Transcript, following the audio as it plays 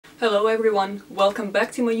Hello everyone, welcome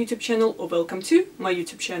back to my YouTube channel, or welcome to my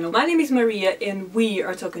YouTube channel. My name is Maria and we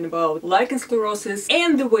are talking about lichen sclerosus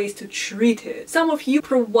and the ways to treat it. Some of you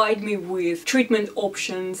provide me with treatment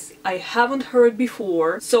options I haven't heard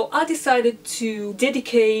before, so I decided to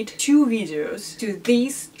dedicate 2 videos to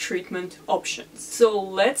these treatment options. So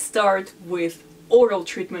let's start with oral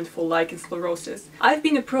treatment for lichen sclerosus. I've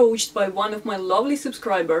been approached by one of my lovely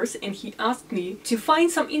subscribers and he asked me to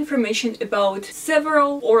find some information about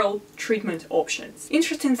several oral treatment options.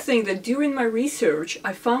 Interesting thing that during my research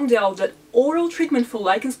I found out that oral treatment for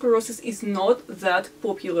lichen sclerosus is not that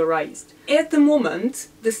popularized. At the moment,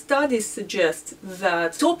 the studies suggest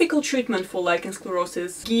that topical treatment for lichen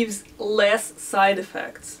sclerosus gives less side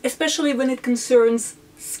effects, especially when it concerns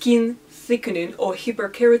skin thickening or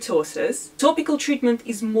hyperkeratosis. Topical treatment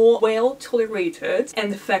is more well tolerated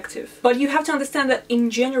and effective. But you have to understand that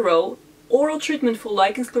in general, oral treatment for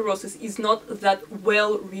lichen sclerosus is not that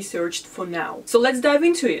well researched for now. So let's dive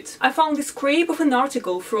into it. I found this scrape of an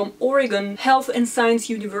article from Oregon Health and Science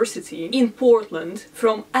University in Portland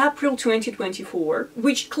from April 2024,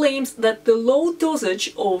 which claims that the low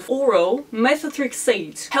dosage of oral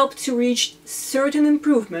methotrexade helped to reach certain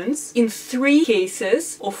improvements in 3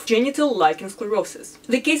 cases of genital lichen sclerosus.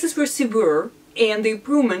 The cases were severe and the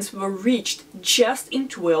improvements were reached just in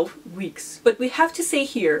 12 weeks. But we have to say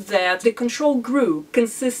here that the control group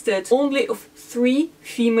consisted only of 3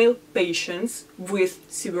 female patients with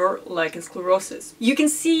severe lichen sclerosus. You can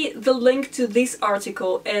see the link to this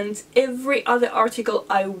article and every other article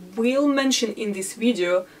I will mention in this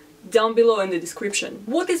video down below in the description.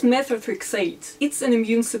 What is methotrexade? It's an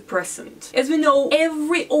immune suppressant. As we know,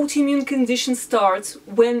 every autoimmune condition starts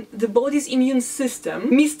when the body's immune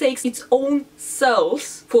system mistakes its own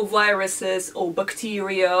cells for viruses or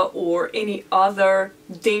bacteria or any other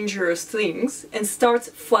dangerous things and starts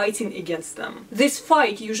fighting against them. This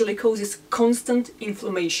fight usually causes constant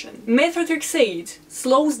inflammation. Methotrexade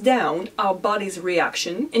slows down our body's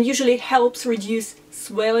reaction and usually helps reduce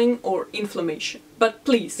swelling or inflammation. But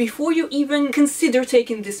please, before you even consider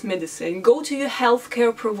taking this medicine, go to your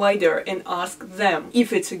healthcare provider and ask them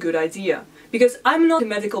if it's a good idea. Because I'm not a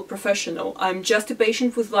medical professional, I'm just a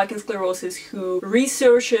patient with lichen sclerosus who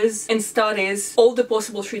researches and studies all the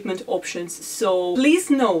possible treatment options. So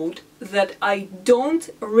please note that I don't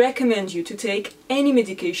recommend you to take any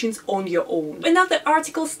medications on your own. Another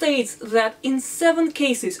article states that in 7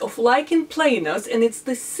 cases of lichen planus, and it's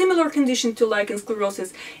the similar condition to lichen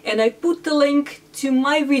sclerosus, and I put the link to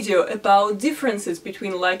my video about differences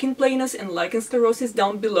between lichen planus and lichen sclerosus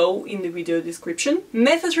down below in the video description.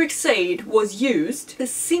 Methotrexade was used a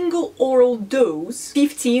single oral dose,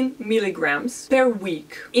 15 milligrams per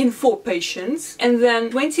week in 4 patients, and then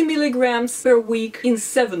 20 milligrams per week in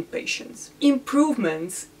 7 patients.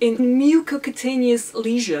 Improvements in mucocutaneous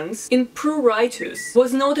lesions in pruritus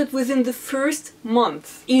was noted within the first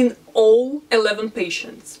month in all 11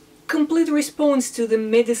 patients. Complete response to the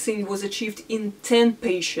medicine was achieved in 10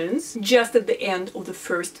 patients just at the end of the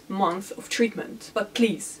first month of treatment. But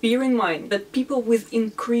please bear in mind that people with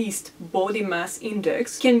increased body mass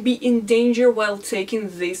index can be in danger while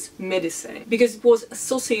taking this medicine because it was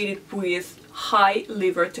associated with high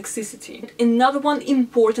liver toxicity. Another one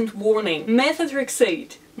important warning: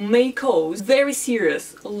 methotrexade may cause very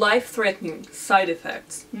serious, life-threatening side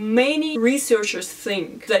effects. Many researchers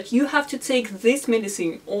think that you have to take this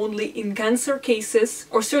medicine only in cancer cases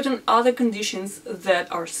or certain other conditions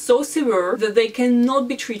that are so severe that they cannot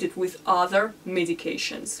be treated with other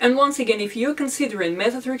medications. And once again, if you're considering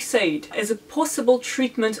methotrexade as a possible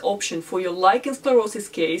treatment option for your lichen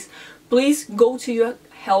sclerosus case, please go to your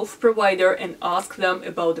health provider and ask them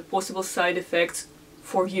about the possible side effects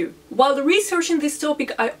for you. While researching this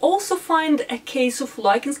topic, I also find a case of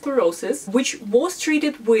lichen sclerosus which was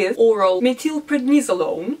treated with oral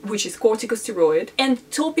methylprednisolone, which is corticosteroid, and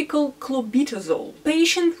topical clobetasol.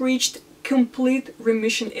 Patient reached complete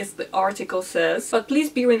remission, as the article says, but please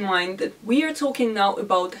bear in mind that we are talking now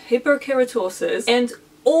about hyperkeratosis, and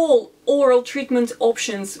all oral treatment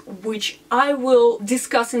options which I will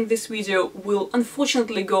discuss in this video will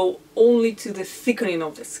unfortunately go only to the thickening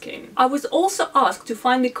of the skin. I was also asked to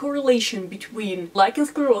find a correlation between lichen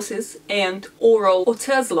sclerosus and oral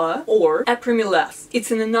Otezla or Apremilast.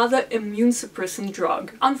 It's another immune suppressant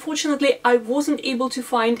drug. Unfortunately, I wasn't able to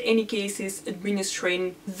find any cases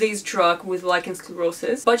administering this drug with lichen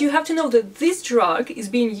sclerosus, but you have to know that this drug is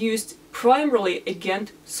being used primarily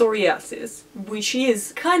against psoriasis, which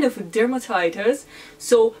is kind of a dermatitis,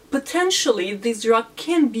 so potentially this drug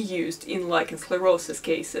can be used in lichen sclerosus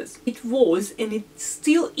cases. It was, and it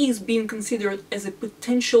still is, being considered as a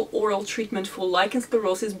potential oral treatment for lichen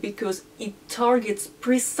sclerosus because it targets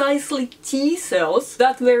precisely T cells,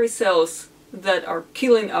 that very cells that are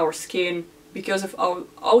killing our skin because of our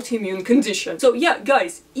autoimmune condition. So yeah,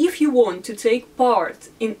 guys, if you want to take part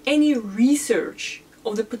in any research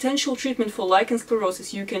of the potential treatment for lichen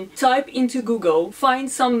sclerosus, you can type into Google, find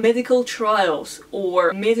some medical trials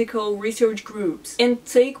or medical research groups and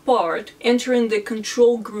take part, entering the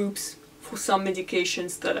control groups for some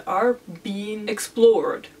medications that are being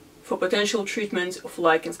explored for potential treatment of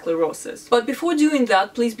lichen sclerosus. But before doing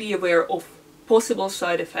that, please be aware of possible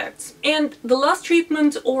side effects. And the last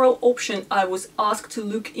treatment oral option I was asked to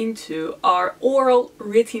look into are oral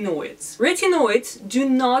retinoids. Retinoids do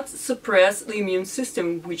not suppress the immune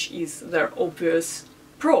system, which is their obvious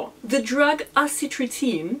pro. The drug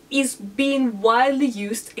Acitretin is being widely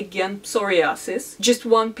used against psoriasis, just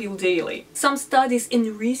one pill daily. Some studies and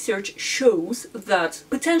research shows that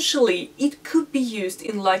potentially it could be used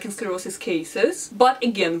in lichen sclerosus cases, but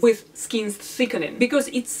again with skin thickening, because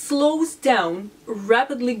it slows down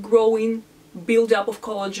rapidly growing buildup of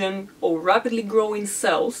collagen or rapidly growing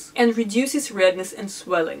cells and reduces redness and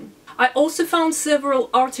swelling. I also found several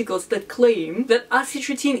articles that claim that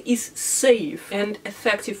Acitretin is safe and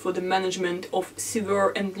effective for the management of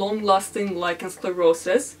severe and long-lasting lichen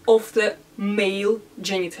sclerosus of the male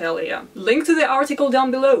genitalia. Link to the article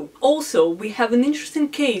down below. Also, we have an interesting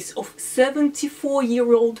case of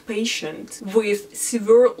 74-year-old patient with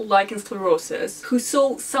severe lichen sclerosus who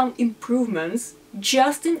saw some improvements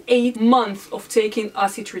just in 8 months of taking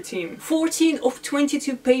Acitretin. 14 of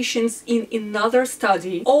 22 patients in another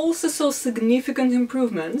study also saw significant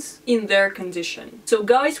improvements in their condition. So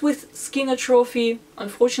guys with skin atrophy,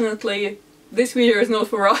 unfortunately, this video is not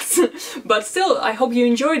for us, but still, I hope you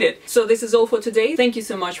enjoyed it. So this is all for today. Thank you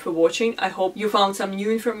so much for watching. I hope you found some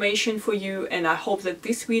new information for you, and I hope that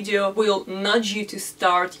this video will nudge you to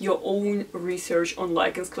start your own research on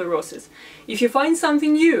lichen sclerosus. If you find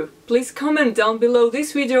something new, please comment down below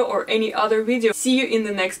this video or any other video. See you in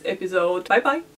the next episode. Bye bye!